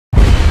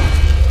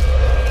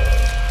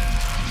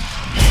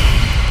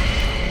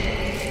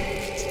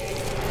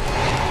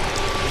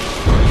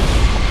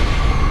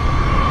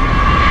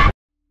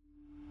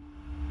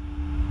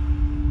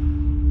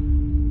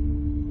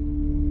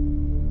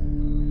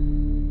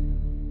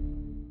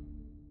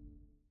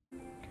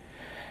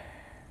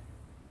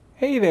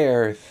Hey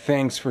there,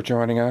 thanks for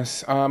joining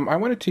us. I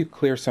wanted to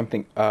clear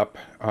something up.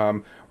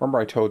 Remember,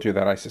 I told you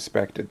that I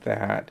suspected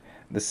that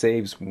the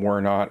saves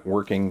were not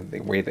working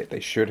the way that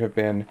they should have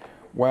been.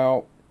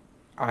 Well,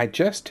 I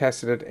just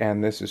tested it,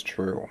 and this is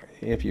true.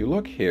 If you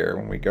look here,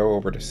 when we go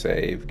over to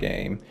save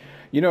game,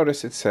 you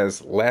notice it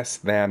says less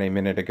than a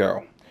minute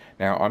ago.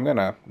 Now, I'm going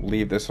to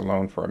leave this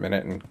alone for a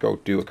minute and go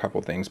do a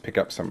couple things, pick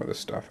up some of this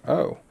stuff.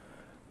 Oh,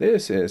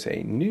 this is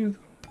a new...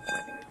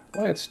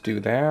 Let's do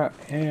that,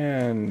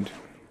 and...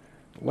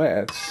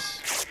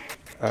 let's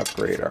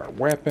upgrade our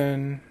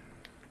weapon.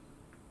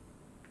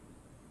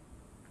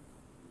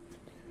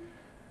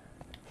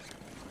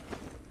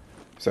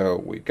 So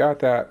we got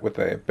that with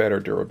a better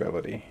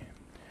durability.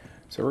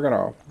 So we're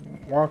gonna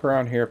walk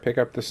around here, pick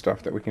up the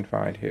stuff that we can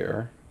find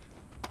here.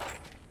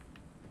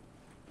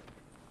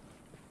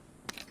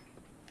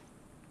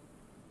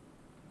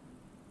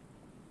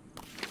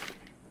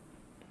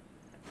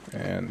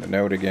 And the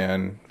note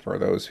again, for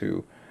those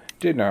who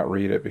did not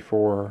read it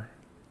before.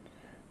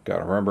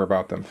 Gotta remember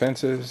about them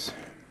fences.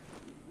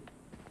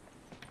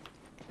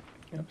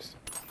 Oops.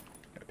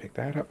 Gotta pick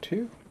that up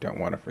too. Don't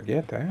want to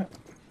forget that.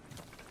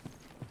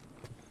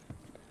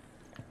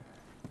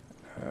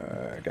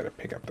 Gotta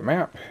pick up the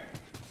map.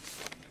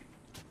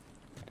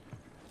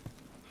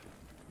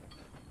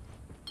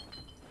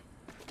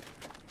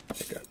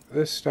 Pick up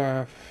this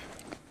stuff.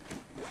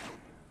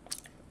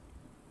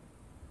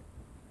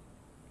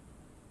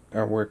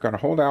 We're gonna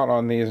hold out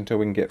on these until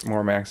we can get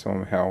more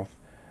maximum health.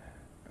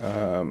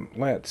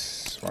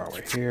 Let's, while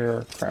we're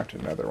here, craft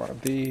another one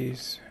of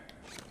these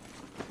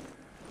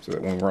so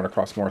that when we run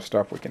across more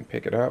stuff we can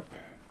pick it up.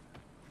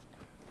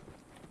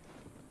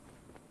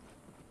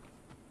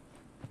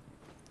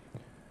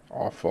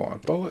 All full on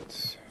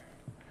bullets.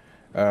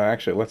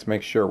 Actually, let's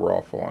make sure we're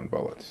all full on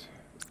bullets.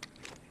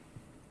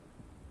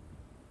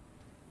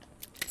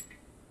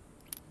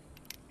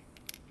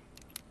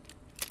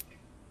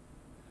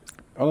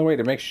 Only way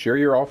to make sure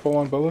you're all full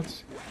on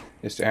bullets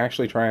is to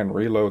actually try and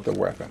reload the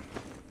weapon.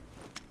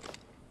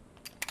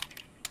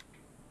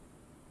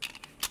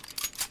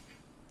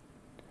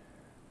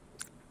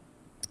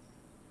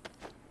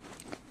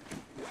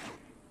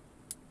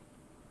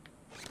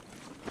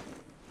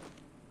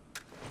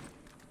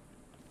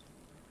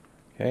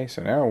 Okay,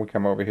 so now we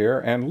come over here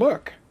and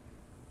look,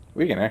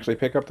 we can actually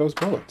pick up those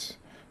bullets.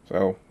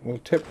 So, a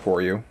little tip for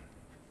you.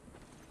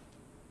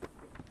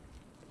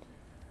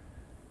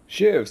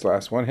 Shivs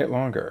last one hit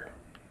longer.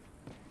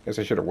 Guess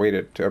I should have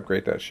waited to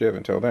upgrade that shiv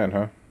until then,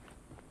 huh?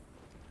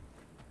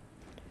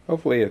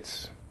 Hopefully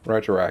it's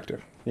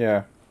retroactive.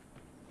 Yeah,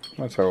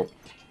 let's hope.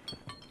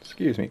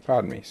 Excuse me,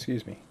 pardon me,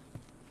 excuse me.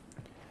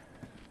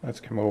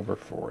 Let's come over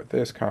for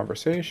this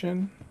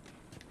conversation.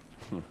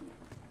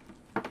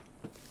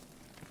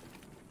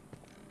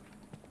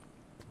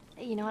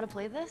 Hey, you know how to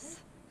play this?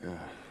 Yeah,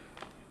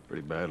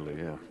 pretty badly,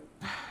 yeah.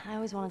 I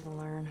always wanted to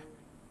learn.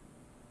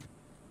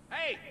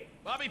 Hey,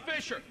 Bobby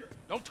Fischer!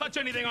 Don't touch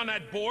anything on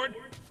that board!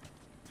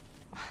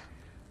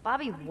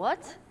 Bobby,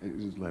 what? Hey,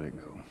 just let it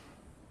go.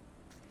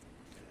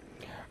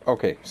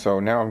 Okay, so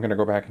now I'm going to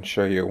go back and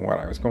show you what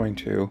I was going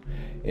to.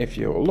 If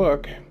you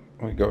look,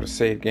 we go to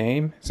save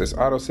game. It says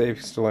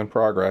autosave still in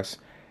progress.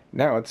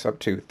 Now it's up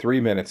to 3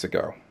 minutes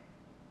ago.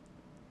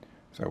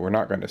 So we're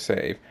not going to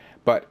save.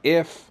 But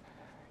if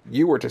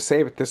you were to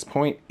save at this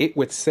point, it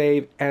would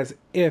save as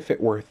if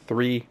it were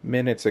 3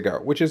 minutes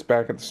ago, which is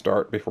back at the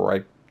start before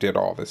I did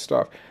all this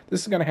stuff. This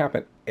is going to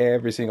happen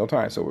every single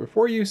time. So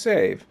before you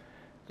save,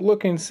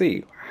 look and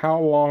see how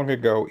long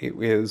ago it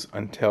is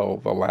until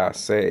the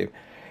last save.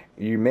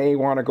 You may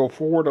want to go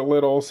forward a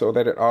little so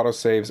that it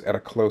autosaves at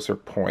a closer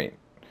point.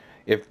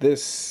 If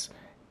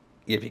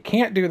you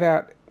can't do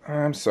that,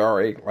 I'm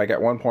sorry. Like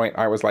at one point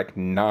I was like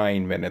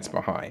 9 minutes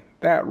behind.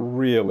 That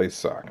really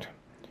sucked.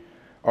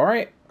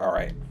 Alright.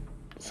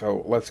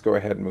 So let's go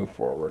ahead and move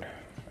forward.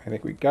 I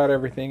think we got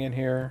everything in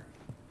here.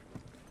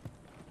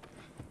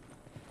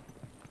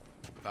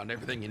 Found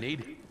everything you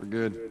need? We're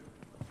good.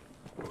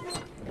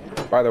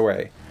 By the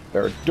way,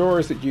 there are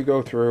doors that you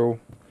go through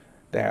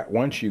that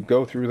once you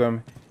go through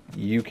them,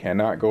 you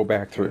cannot go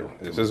back through.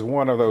 This is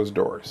one of those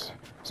doors.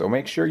 So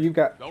make sure you've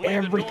got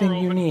everything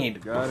you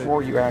need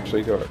before you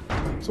actually go to.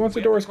 So once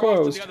the door is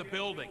closed,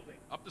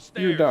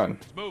 you're done.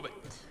 Let's move it.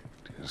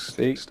 Just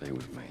See? stay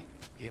with me.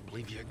 Can't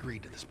believe you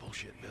agreed to this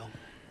bullshit, Bill.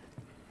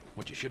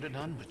 What you should have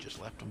done was just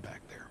left him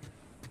back there.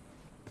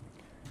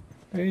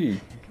 Hey, You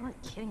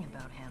weren't kidding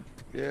about him.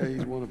 Yeah,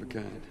 he's one of a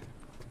kind.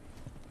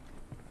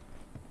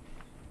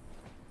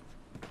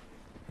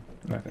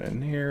 nothing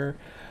in here.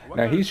 What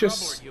Now kind he's of trouble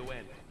just, are you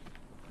in?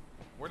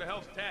 Where the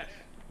hell's Tess?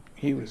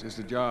 he It's was, just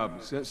a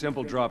job.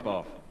 Simple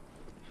drop-off.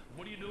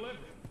 What are you delivering?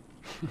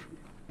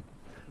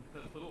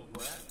 That little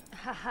brat?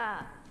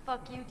 Haha,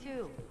 fuck you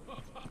too.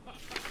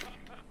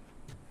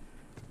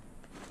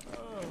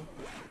 Oh.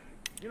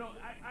 You know,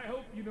 I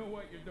hope you know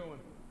what you're doing.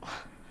 Are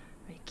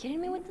you kidding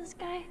me with this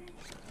guy?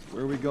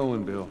 Where are we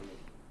going, Bill?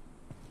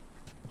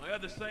 I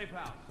had the safe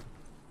house.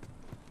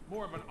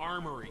 More of an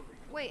armory.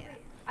 Wait,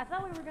 I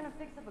thought we were gonna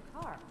fix up a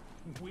car.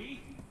 We?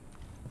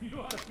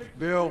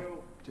 Bill,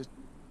 just...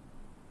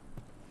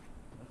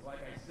 Like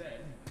I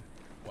said,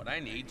 what I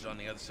need's on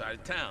the other side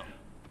of town.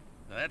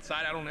 Now that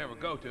side I don't ever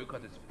go to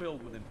because it's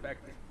filled with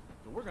infected.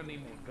 So we're gonna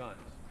need more guns.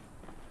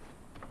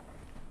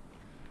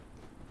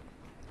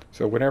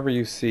 So whenever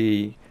you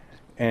see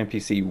an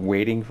NPC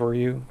waiting for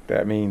you,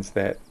 that means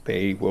that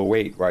they will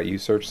wait while you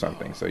search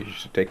something. So you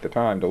should take the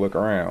time to look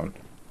around.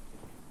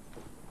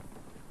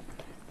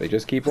 They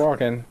just keep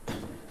walking.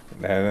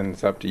 Then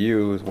it's up to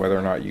you as whether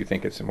or not you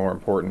think it's more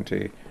important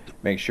to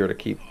make sure to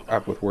keep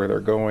up with where they're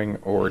going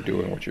or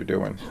doing what you're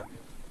doing.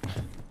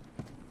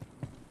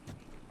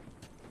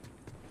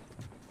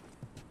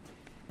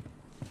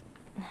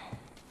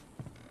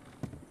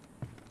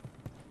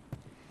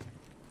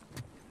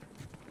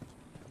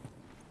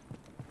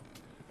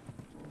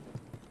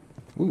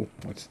 Ooh,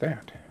 what's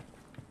that?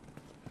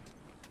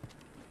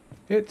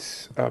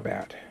 It's a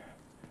bat.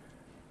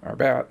 Our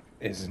bat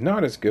is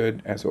not as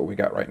good as what we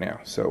got right now,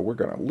 so we're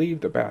gonna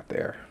leave the bat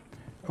there.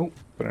 Oh,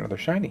 but another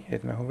shiny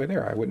hidden over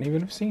there. I wouldn't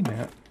even have seen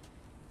that.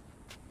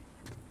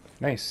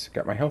 Nice,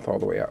 got my health all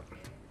the way up.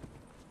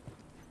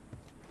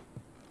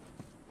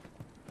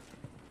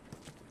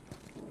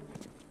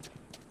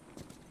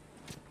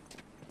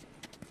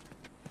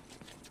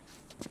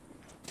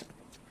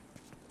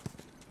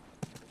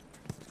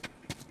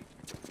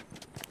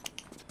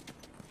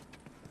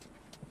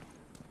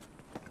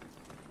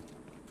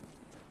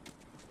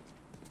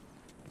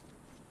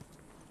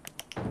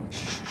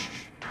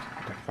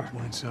 Go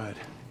inside.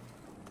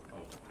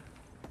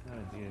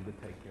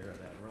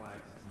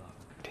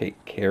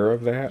 Take care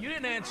of that? You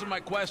didn't answer my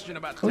question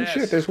about Oh Tess.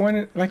 shit, there's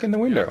one like in the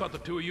Yeah, I window. thought the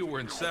two of you were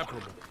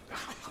inseparable.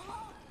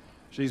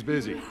 She's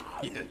busy.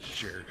 Yeah,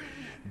 sure.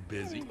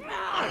 Busy.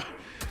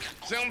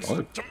 Sounds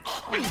Oh. to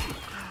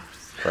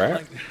Crap.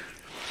 like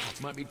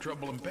might be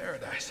trouble in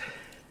paradise.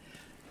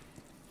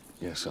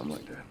 Yeah, something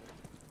like that.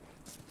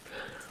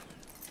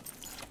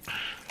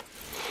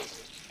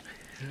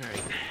 All right,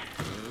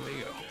 here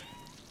we go.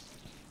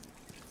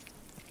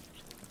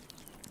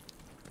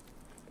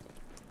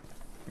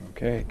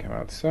 Okay, come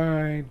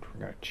outside.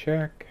 We're gonna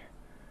check.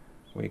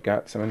 We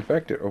got some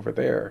infected over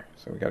there,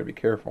 so we gotta be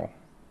careful.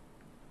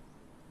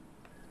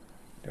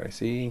 Did I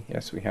see?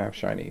 Yes, we have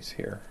shinies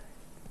here.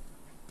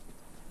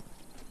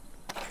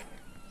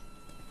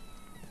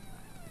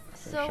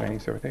 So,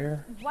 Shinies over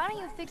there. why don't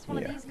you fix one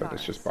of Yeah, these but cars?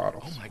 it's just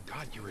bottles. Oh my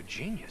God, you're a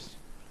genius.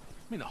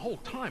 I mean, the whole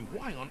time,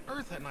 why on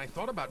earth hadn't I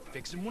thought about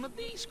fixing one of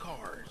these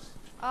cars?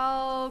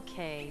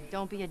 Okay,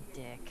 don't be a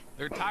dick.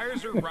 Their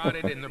tires are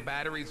rotted and their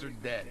batteries are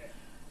dead.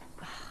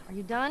 Are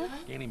you done?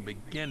 Can't even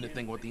begin to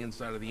think what the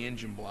inside of the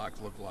engine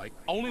blocks look like.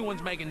 Only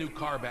ones making new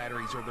car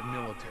batteries are the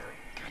military.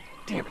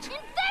 Damn it.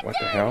 What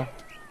the hell?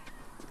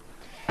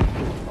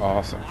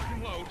 Awesome. Lock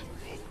and load.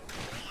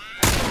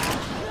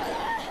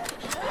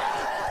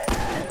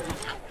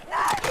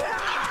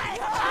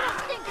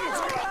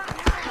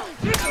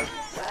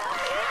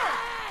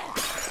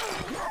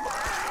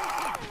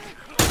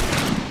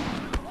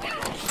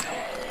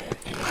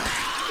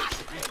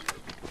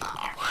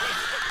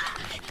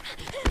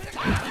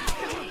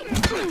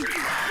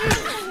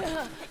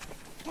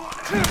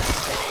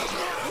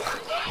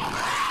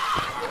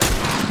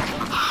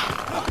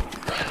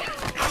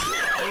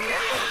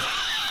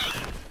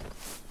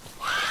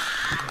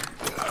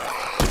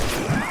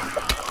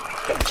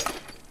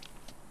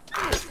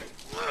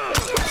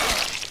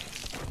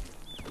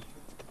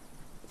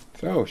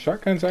 So,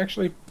 shotgun's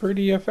actually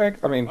pretty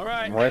effective. I mean, All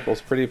right.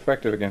 rifle's pretty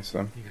effective against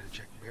them. You gotta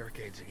check the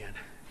barricades again.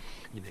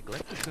 You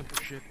neglect the simple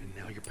shit, and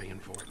now you're paying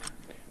for it.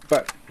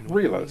 But You know what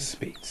I reload mean?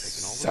 speed Taking all the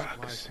supplies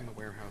sucks. from the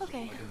warehouse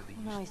Okay, and plugging these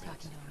well, now he's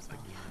talking to himself.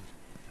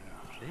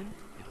 Then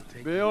it'll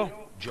take Bill? you,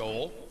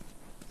 Joel,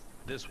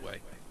 this way.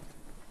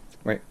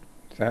 Wait,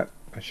 is that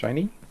a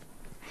shiny?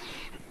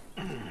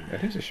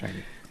 That is a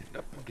shiny. And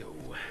up we go.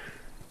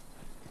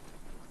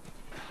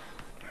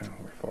 Oh,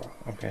 we're full.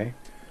 Okay.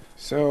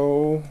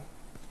 So,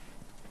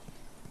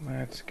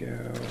 let's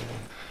go.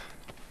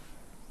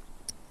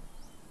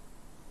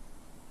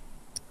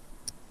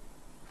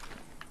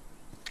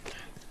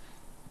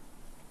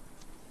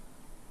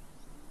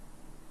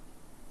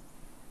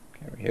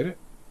 Can we hit it?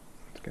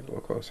 Let's get a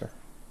little closer.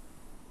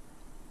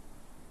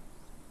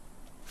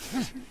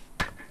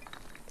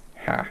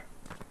 Ha!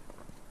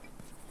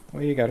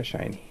 Well, you got a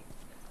shiny.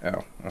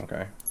 Oh,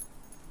 okay.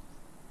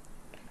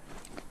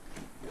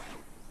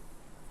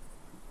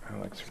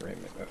 Alex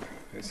Raymond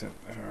isn't.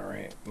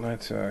 Alright,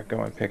 let's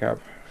go and pick up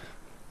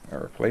a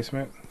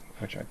replacement,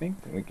 which I think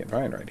we can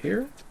find right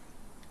here.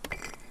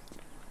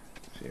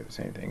 See if there's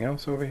anything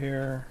else over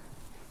here.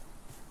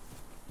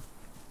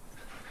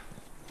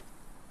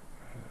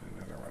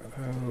 Another one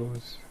of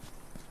those.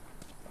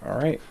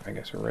 Alright, I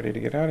guess we're ready to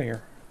get out of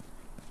here.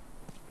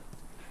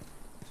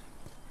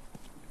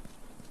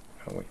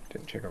 Oh wait,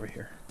 didn't check over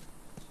here.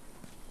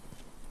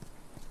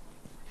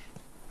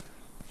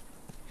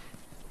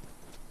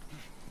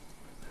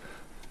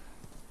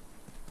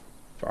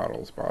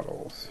 Bottles,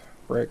 bottles.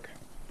 Brick.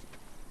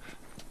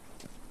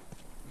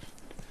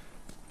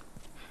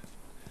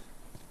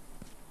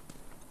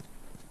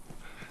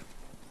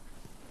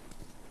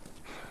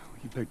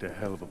 picked a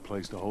hell of a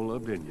place to hole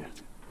up, didn't you?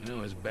 You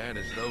know, as bad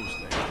as those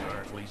things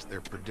are, at least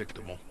they're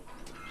predictable.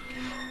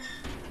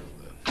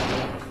 The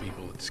normal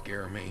people that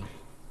scare me.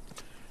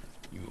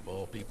 You of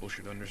all people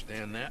should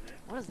understand that.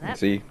 What is that?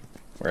 See,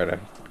 we're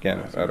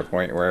at a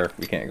point where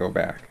we can't go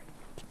back.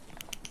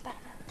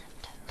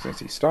 Since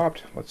he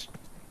stopped, let's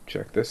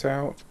check this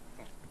out.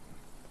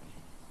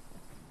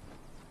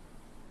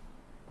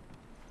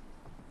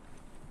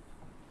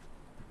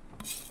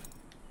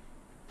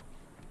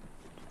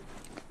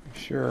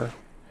 Sure.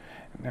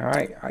 Now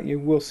you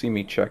will see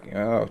me checking.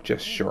 Oh,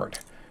 just short.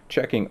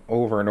 Checking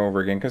over and over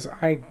again, because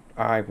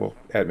I will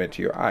admit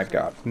to you, I've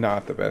got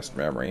not the best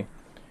memory.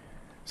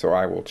 So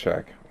I will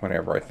check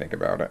whenever I think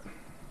about it.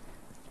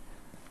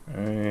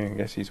 I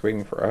guess he's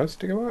waiting for us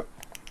to go up.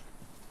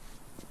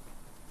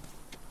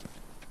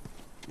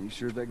 You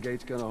sure that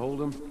gate's gonna hold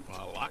them?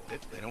 Well, I locked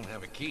it. They don't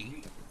have a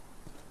key.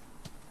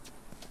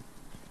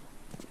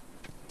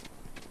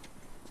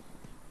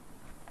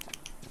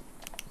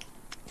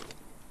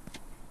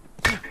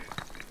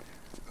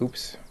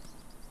 Oops.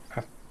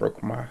 I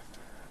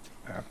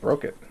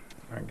broke it.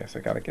 I guess I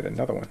gotta get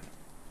another one.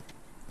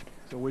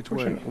 So which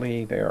way?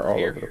 Fortunately, they are all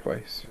Here. over the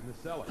place. In the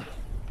cellar.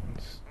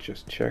 Let's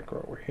just check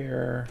what we're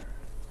here.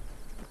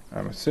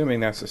 I'm assuming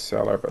that's a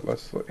cellar, but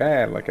let's look.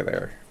 Ah, look at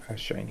there. That's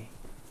shiny.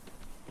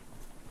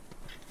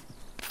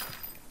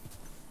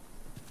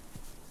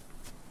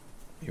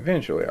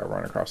 Eventually, I'll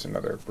run across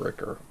another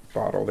brick or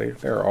bottle.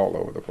 They're all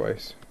over the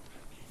place.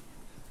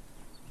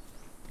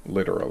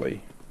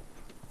 Literally.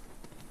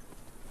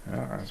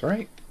 Oh, that's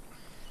right.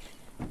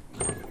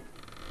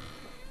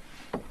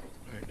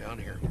 Right down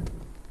here.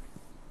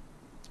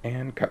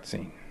 And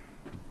cutscene.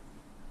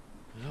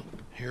 Well,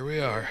 here we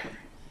are.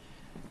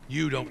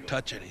 You don't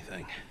touch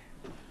anything.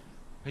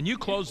 And you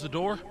close the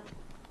door?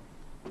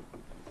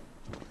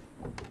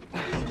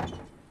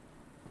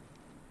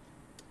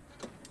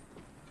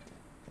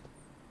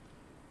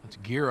 Let's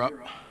gear up.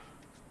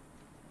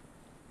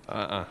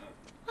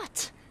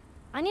 What?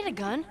 I need a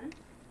gun.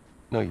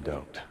 No, you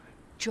don't.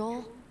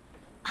 Joel,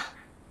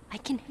 I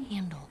can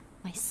handle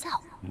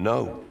myself.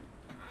 No.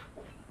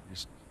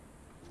 Just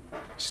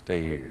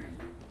stay here.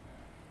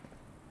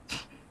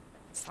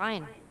 It's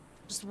fine.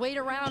 Just wait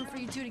around for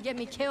you two to get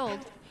me killed.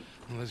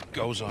 Well, this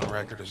goes on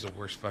record as the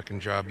worst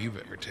fucking job you've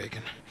ever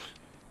taken.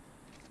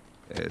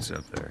 It's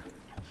up there.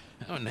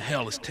 How in the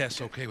hell is Tess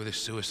okay with this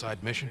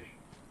suicide mission?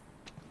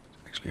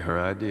 Actually,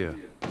 her idea.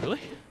 Really?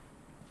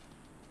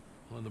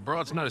 Well, the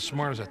broad's not as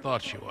smart as I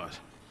thought she was.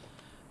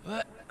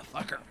 But,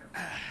 fuck her.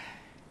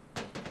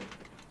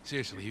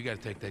 Seriously, you gotta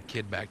take that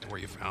kid back to where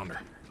you found her.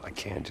 I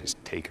can't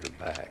just take her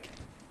back.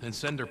 Then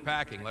send her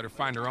packing, let her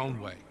find her own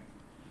way.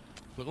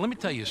 Look, let me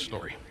tell you a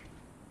story.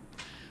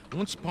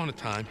 Once upon a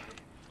time,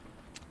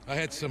 I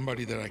had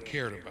somebody that I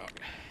cared about.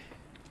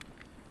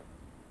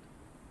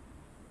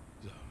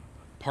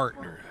 A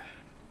partner.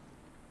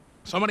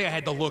 Somebody I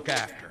had to look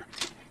after.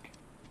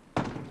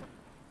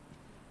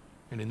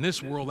 And in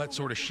this world, that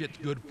sort of shit's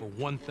good for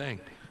one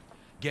thing.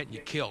 Getting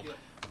you killed.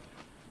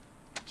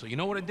 So you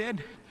know what I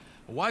did?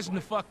 I wisened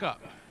the fuck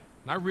up.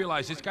 And I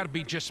realized it's gotta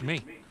be just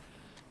me.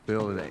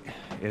 Bill, it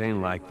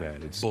ain't like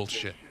that. It's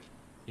Bullshit.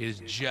 It is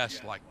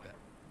just like that.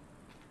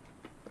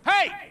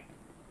 Hey!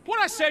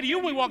 What'd I say to you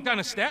when we walked down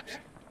the steps?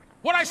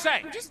 What'd I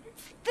say? Just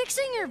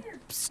fixing your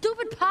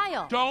stupid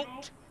pile.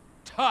 Don't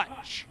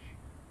touch.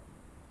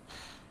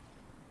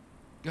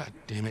 God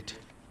damn it.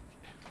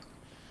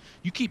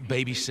 You keep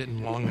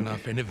babysitting long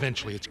enough and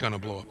eventually it's gonna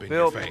blow up in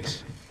Bill, your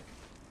face.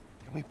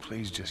 Can we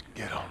please just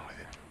get on with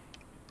it?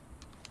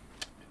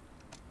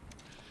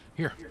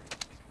 Here.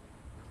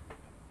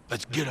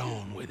 Let's get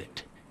on with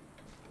it.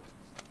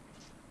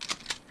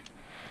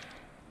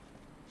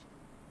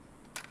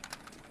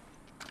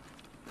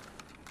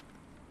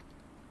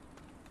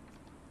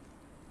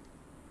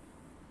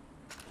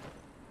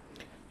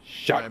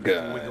 Shotgun.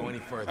 Before we go any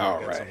further, All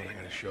I got right. something I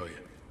gotta show you.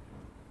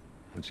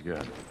 What you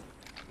got?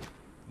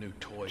 New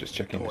toy. Just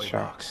checking the toy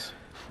shots.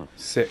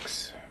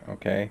 6.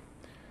 Okay.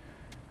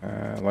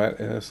 Let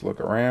us look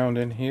around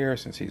in here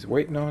since he's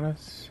waiting on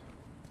us.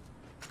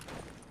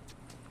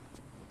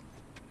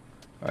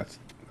 That's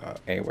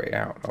a way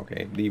out.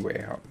 Okay, the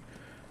way out.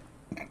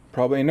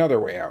 Probably another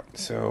way out.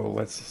 So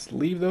let's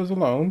leave those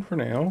alone for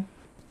now.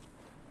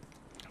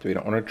 So we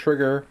don't want to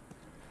trigger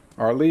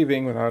our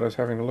leaving without us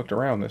having to look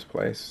around this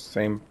place.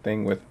 Same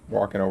thing with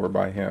walking over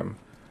by him.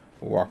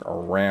 We'll walk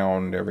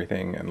around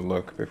everything and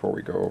look before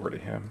we go over to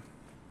him.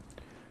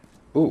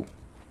 Ooh,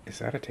 is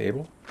that a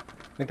table?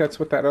 I think that's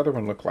what that other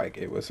one looked like.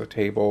 It was a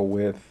table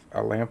with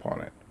a lamp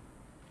on it.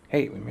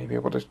 Hey, we may be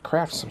able to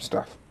craft some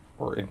stuff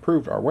or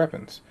improve our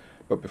weapons.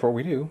 But before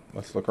we do,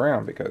 let's look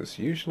around because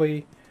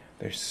usually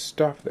there's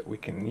stuff that we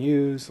can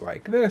use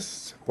like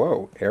this.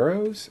 Whoa,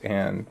 arrows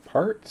and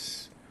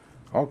parts.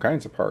 All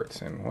kinds of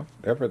parts and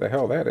whatever the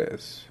hell that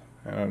is.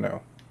 I don't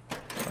know.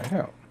 Find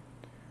out.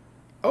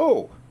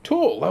 Oh,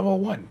 tool level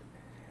 1.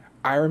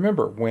 I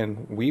remember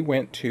when we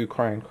went to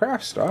Cry and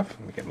Craft stuff.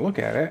 We can look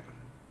at it.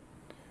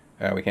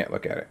 We can't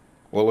look at it.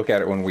 We'll look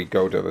at it when we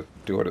go to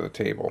the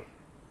table.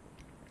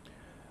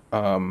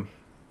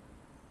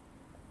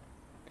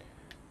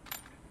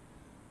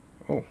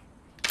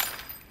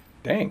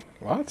 Dang,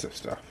 lots of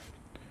stuff.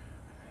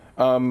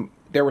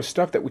 There was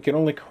stuff that we could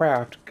only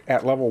craft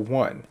at level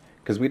 1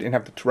 because we didn't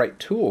have the right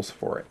tools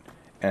for it.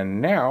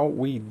 And now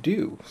we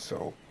do.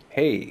 So,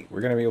 hey,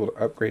 we're going to be able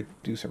to upgrade,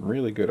 do some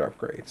really good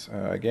upgrades.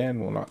 Again,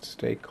 we'll not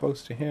stay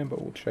close to him,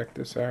 but we'll check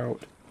this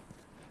out.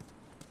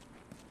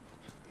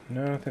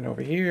 Nothing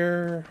over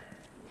here.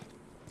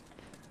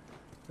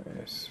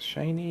 It's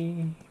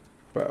shiny,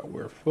 but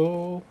we're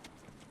full.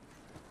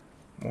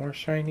 More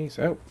shinies.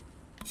 Oh.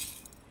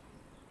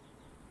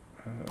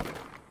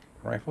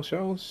 Rifle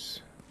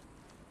shells.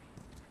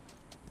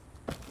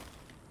 Yeah,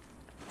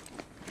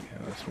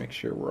 let's make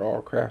sure we're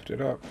all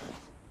crafted up.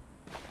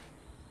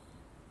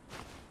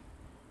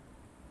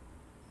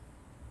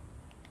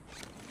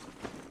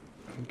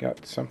 We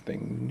got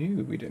something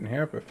new we didn't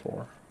have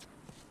before.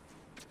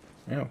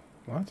 Oh,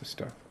 lots of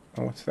stuff.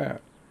 Oh, what's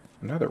that?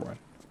 Another one.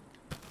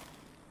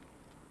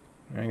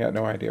 I got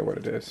no idea what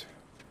it is.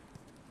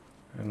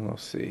 And we'll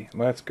see.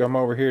 Let's come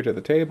over here to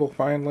the table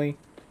finally.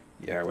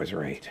 Yeah, I was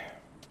right.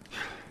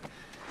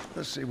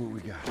 Let's see what we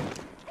got.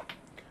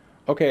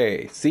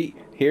 Okay, see,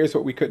 here's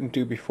what we couldn't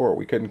do before.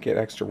 We couldn't get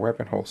extra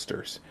weapon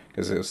holsters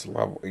because it was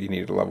level. You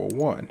needed level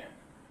 1.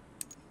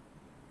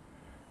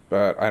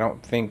 But I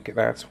don't think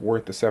that's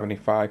worth the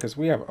 75 because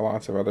we have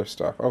lots of other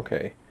stuff.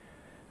 Okay.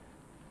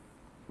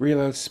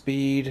 Reload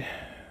speed,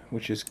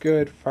 which is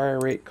good. Fire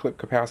rate, clip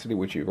capacity,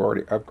 which you've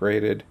already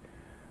upgraded.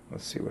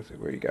 Let's see what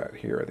we got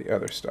here are the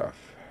other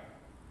stuff.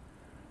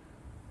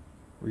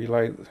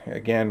 Reload,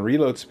 again,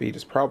 reload speed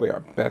is probably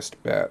our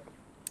best bet.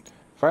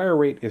 Fire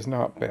rate is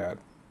not bad.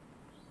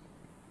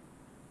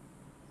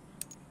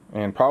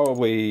 And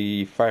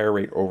probably fire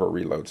rate over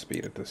reload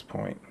speed at this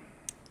point.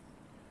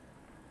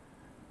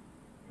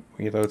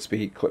 Reload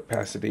speed, clip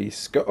capacity,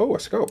 scope. Oh, a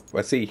scope.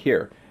 Let's see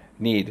here.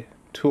 Need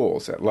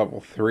tools at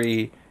level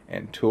 3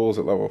 and tools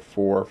at level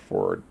 4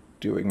 for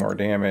doing more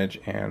damage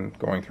and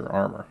going through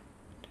armor.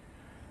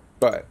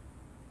 But,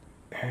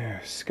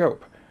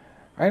 scope.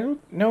 I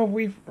don't know if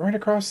we've run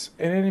across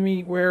an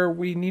enemy where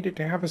we needed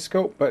to have a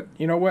scope, but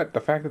you know what?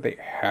 The fact that they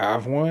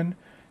have one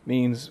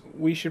means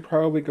we should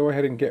probably go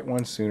ahead and get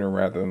one sooner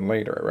rather than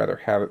later. I'd rather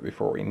have it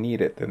before we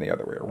need it than the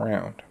other way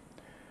around.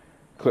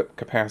 Clip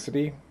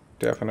capacity,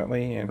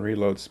 definitely, and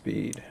reload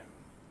speed.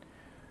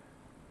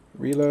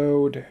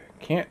 Reload,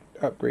 can't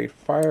upgrade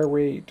fire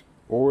rate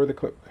or the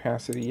clip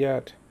capacity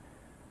yet.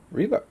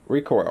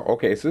 Recoil.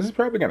 Okay, so this is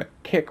probably going to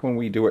kick when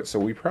we do it, so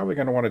we're probably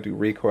going to want to do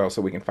recoil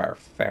so we can fire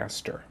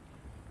faster.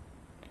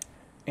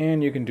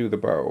 And you can do the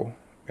bow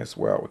as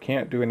well. We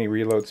can't do any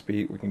reload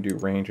speed. We can do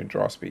range and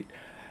draw speed.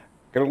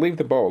 Going to leave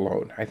the bow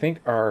alone. I think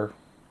our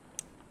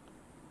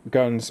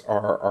guns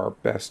are our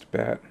best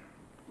bet.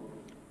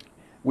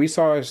 We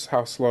saw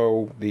how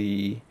slow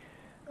the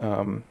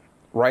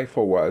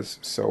rifle was,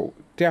 so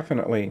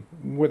definitely,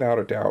 without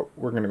a doubt,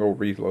 we're going to go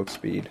reload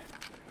speed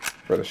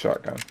for the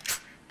shotgun.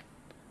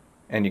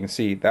 And you can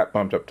see that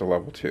bumped up to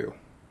level 2.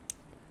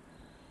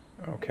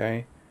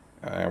 Okay,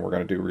 and we're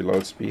going to do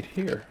reload speed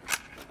here.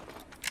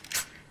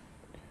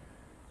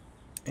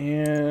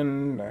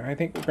 And I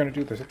think we're going to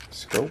do the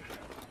scope.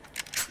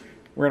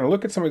 We're going to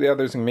look at some of the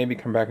others and maybe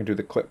come back and do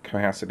the clip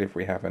capacity if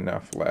we have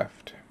enough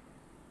left.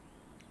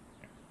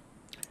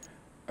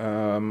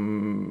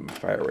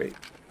 Fire rate.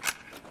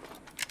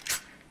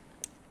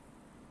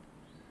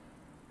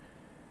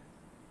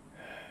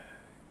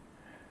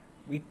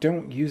 We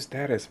don't use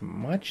that as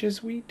much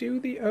as we do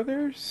the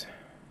others.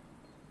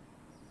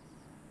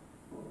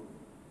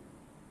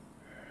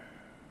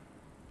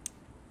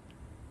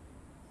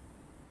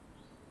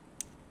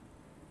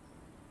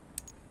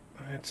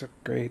 Let's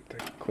upgrade the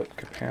clip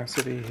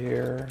capacity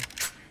here.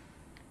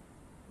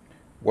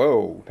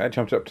 Whoa, that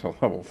jumped up to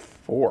level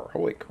 4.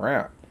 Holy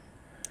crap.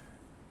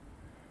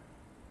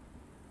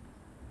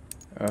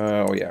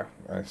 Oh yeah,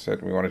 I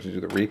said we wanted to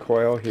do the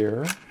recoil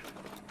here.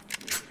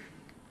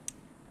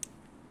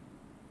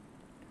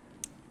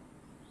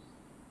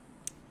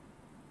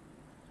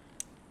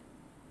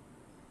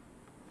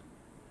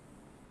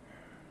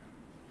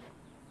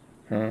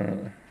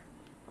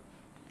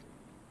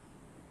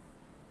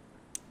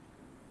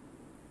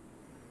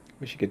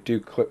 Wish you could do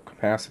clip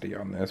capacity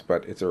on this,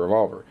 but it's a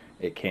revolver.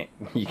 It can't.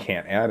 You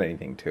can't add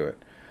anything to it.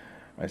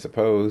 I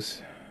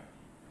suppose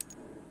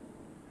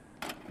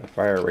the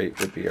fire rate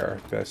would be our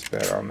best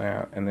bet on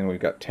that. And then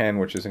we've got 10,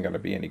 which isn't going to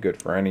be any good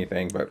for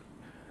anything, but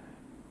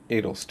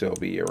it'll still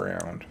be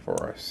around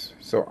for us.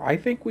 So I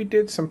think we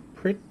did some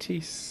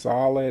pretty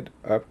solid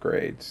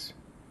upgrades.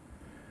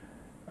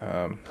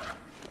 And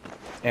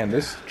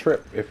this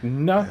trip, if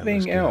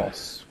nothing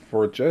else,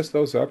 for just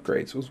those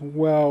upgrades, was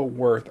well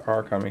worth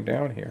our coming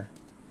down here.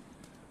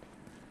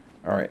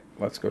 Alright,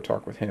 let's go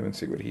talk with him and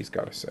see what he's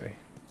got to say.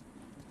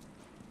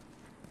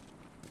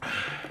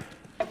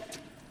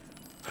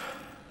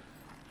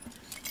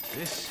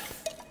 This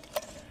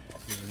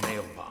is a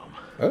nail bomb.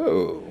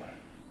 Oh.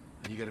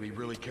 You gotta be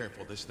really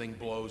careful. This thing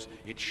blows,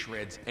 it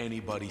shreds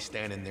anybody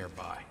standing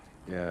nearby.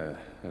 Yeah,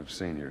 I've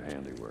seen your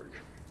handiwork.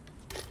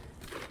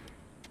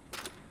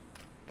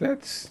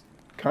 That's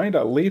kind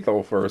of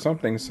lethal for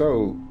something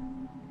so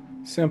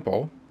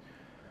simple.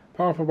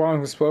 Powerful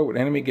bombs explode when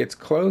enemy gets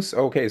close.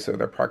 Okay, so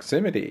their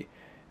proximity.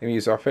 They can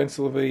use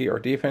offensively or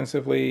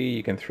defensively.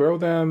 You can throw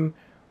them.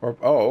 Or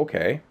oh,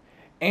 okay.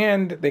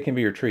 And they can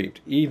be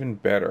retrieved. Even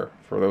better.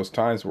 For those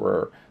times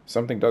where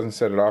something doesn't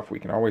set it off, we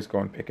can always go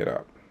and pick it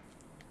up.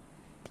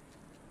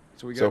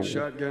 So we got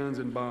shotguns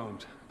and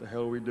bombs. The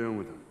hell are we doing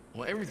with them?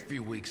 Well, every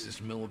few weeks this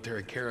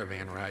military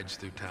caravan rides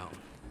through town.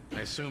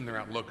 I assume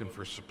they're out looking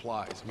for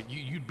supplies. I mean,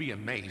 you'd be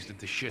amazed at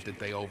the shit that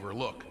they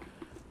overlook.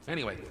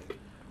 Anyway,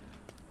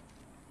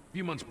 a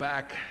few months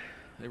back,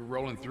 they were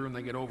rolling through and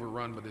they get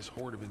overrun by this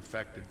horde of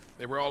infected.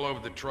 They were all over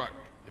the truck.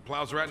 It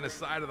plows right in the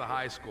side of the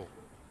high school.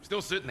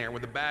 Still sitting there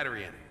with a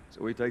battery in it.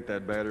 So we take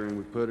that battery and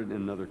we put it in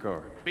another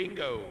car.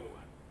 Bingo!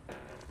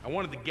 I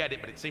wanted to get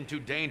it, but it seemed too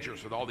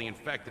dangerous with all the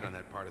infected on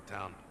that part of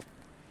town.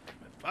 But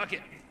fuck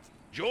it.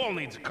 Joel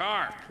needs a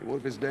car. What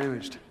if it's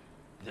damaged?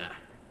 Nah,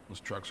 those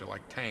trucks are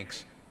like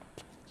tanks.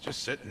 It's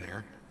just sitting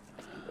there.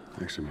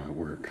 Actually might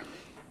work.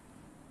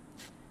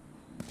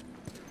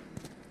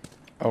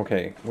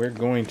 Okay, we're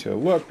going to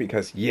look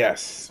because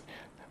yes,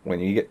 when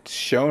you get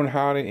shown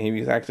how to,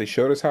 he's actually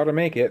showed us how to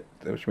make it,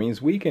 which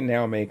means we can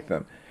now make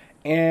them.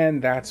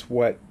 And that's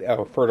what,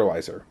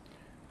 fertilizer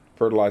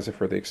for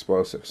the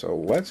explosive. So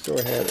let's go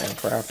ahead and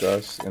craft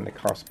us, and they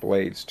cost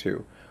blades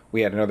too.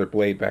 We had another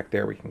blade back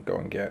there we can go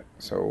and get.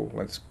 So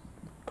let's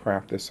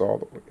craft this all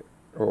the way,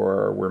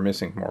 or we're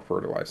missing more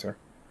fertilizer.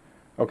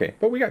 Okay,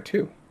 but we got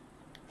 2.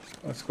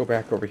 Let's go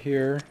back over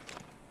here.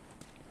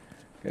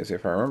 Because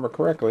if I remember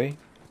correctly,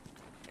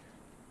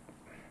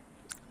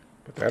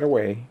 put that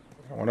away.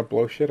 I don't want to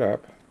blow shit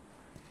up.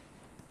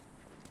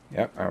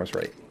 Yep, I was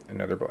right.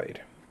 Another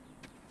blade.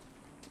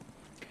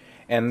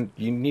 And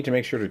you need to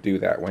make sure to do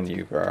that when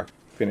you've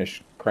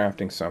finished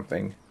crafting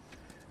something.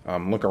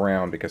 Look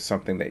around, because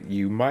something that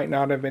you might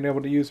not have been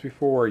able to use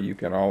before, you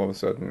can all of a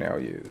sudden now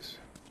use.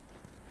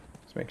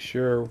 Let's make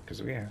sure,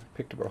 because we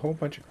picked up a whole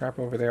bunch of crap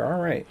over there.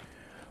 Alright,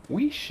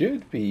 we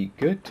should be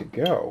good to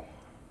go.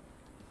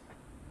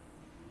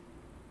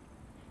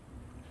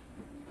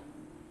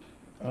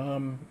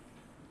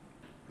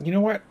 You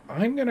know what?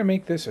 I'm going to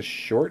make this a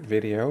short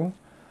video.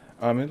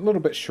 A little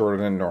bit shorter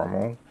than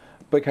normal.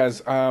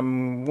 Because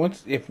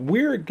if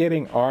we're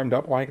getting armed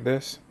up like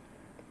this,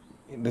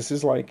 this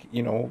is like,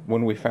 you know,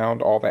 when we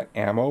found all that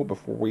ammo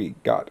before we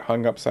got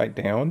hung upside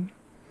down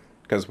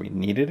because we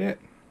needed it.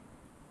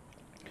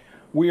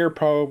 We're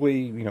probably,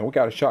 you know, we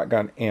got a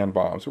shotgun and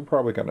bombs. We're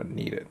probably going to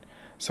need it.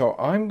 So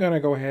I'm going to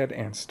go ahead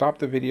and stop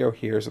the video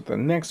here so the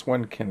next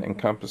one can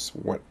encompass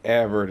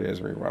whatever it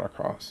is we run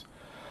across.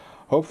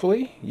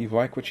 Hopefully you've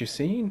liked what you've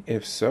seen.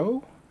 If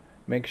so,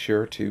 make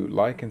sure to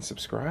like and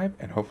subscribe,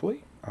 and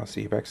hopefully I'll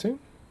see you back soon.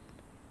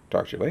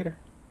 Talk to you later.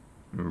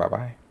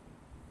 Bye-bye.